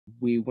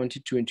we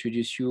wanted to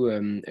introduce you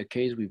a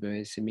case with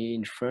a SME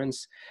in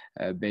France,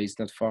 based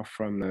not far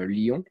from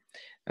Lyon.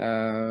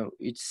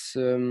 It's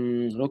a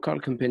local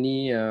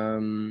company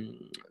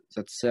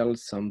that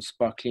sells some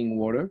sparkling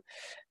water,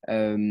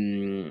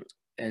 and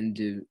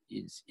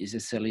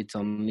is sell it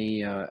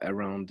only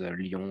around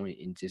Lyon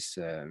in this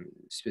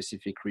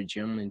specific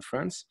region in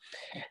France.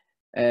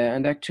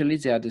 And actually,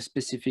 they had a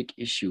specific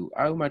issue: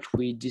 how much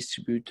we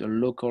distribute a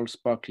local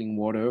sparkling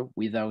water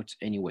without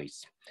any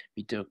waste.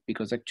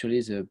 Because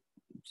actually, the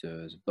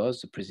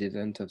boss, the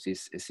president of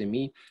this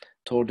SME,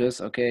 told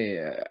us,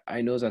 okay,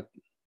 I know that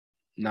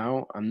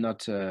now I'm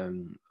not a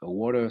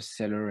water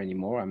seller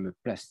anymore. I'm a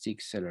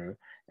plastic seller,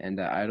 and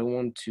I don't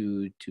want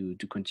to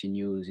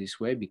continue this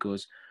way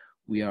because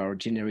we are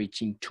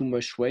generating too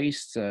much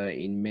waste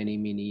in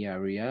many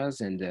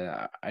areas, and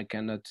I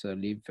cannot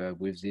live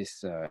with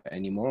this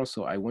anymore.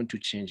 So I want to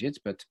change it,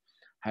 but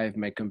I have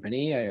my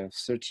company. I have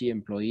 30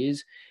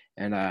 employees,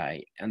 and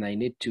I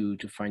need to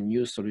find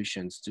new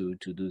solutions to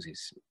do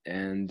this.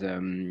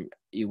 And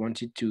he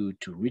wanted to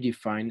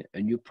redefine a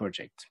new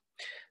project.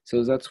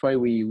 So that's why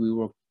we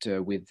worked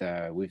with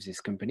this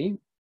company.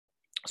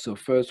 So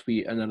first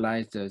we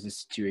analyzed the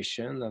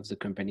situation of the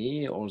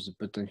company, all the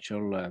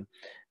potential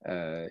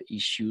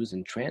issues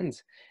and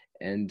trends,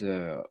 and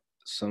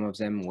some of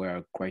them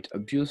were quite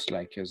obvious,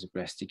 like the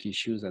plastic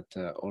issues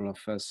that all of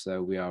us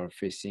we are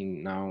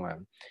facing now,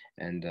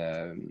 and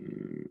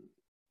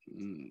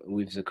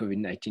with the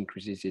COVID-19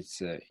 crisis,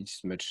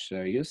 it's much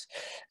serious.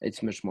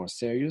 It's much more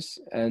serious.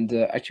 And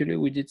actually,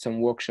 we did some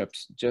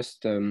workshops,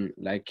 just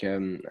like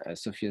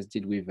Sophia's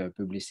did with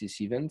Publicis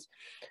event,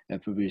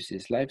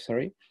 Publicis Live.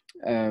 Sorry.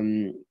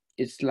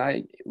 It's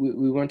like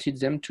we wanted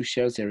them to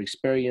share their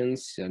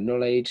experience, their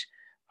knowledge,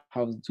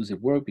 how do they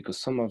work, because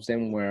some of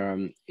them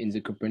were in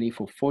the company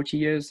for 40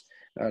 years,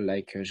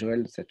 like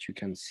Joël that you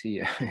can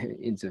see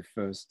in the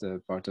first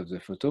part of the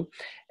photo.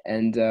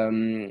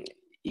 And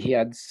he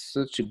had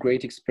such a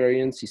great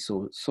experience. He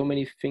saw so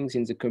many things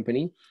in the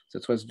company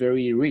that was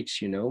very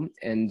rich,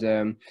 and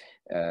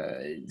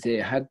they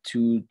had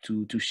to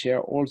share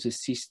all the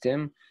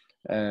system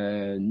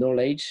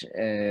knowledge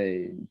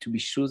to be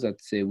sure that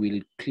they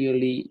will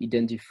clearly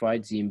identify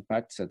the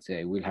impacts that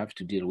they will have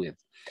to deal with.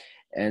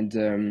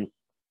 And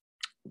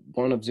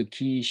one of the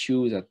key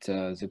issues that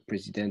the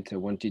president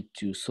wanted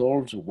to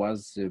solve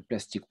was the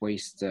plastic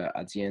waste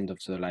at the end of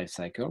the life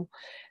cycle.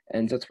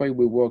 And that's why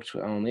we worked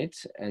on it,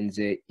 and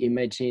they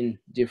imagined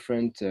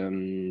different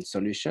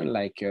solutions,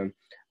 like a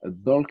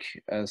bulk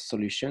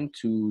solution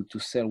to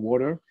sell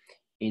water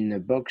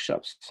in bulk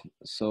shops.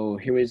 So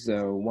here is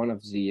one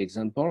of the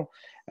example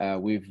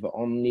with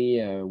only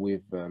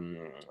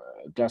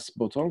glass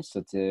bottles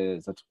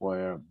that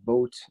were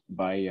bought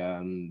by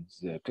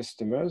the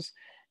customers,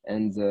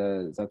 and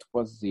that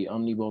was the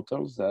only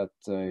bottles that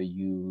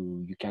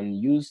you can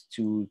use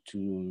to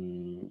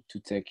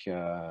take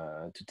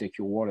your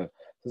water.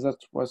 So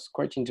that was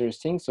quite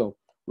interesting. So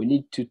we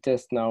need to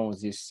test now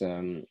this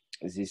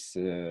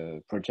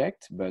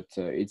project, but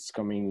it's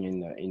coming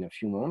in a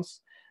few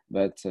months.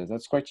 But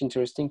that's quite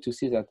interesting to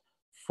see that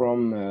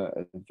from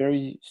a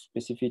very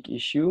specific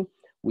issue,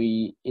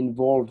 we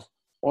involved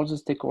all the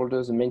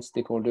stakeholders, the main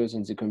stakeholders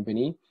in the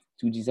company,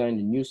 to design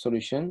a new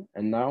solution.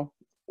 And now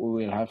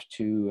we will have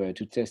to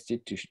test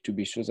it to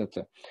be sure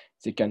that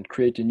they can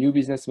create a new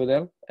business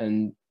model,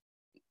 and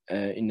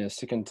in a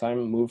second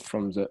time move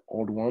from the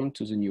old one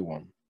to the new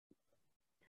one.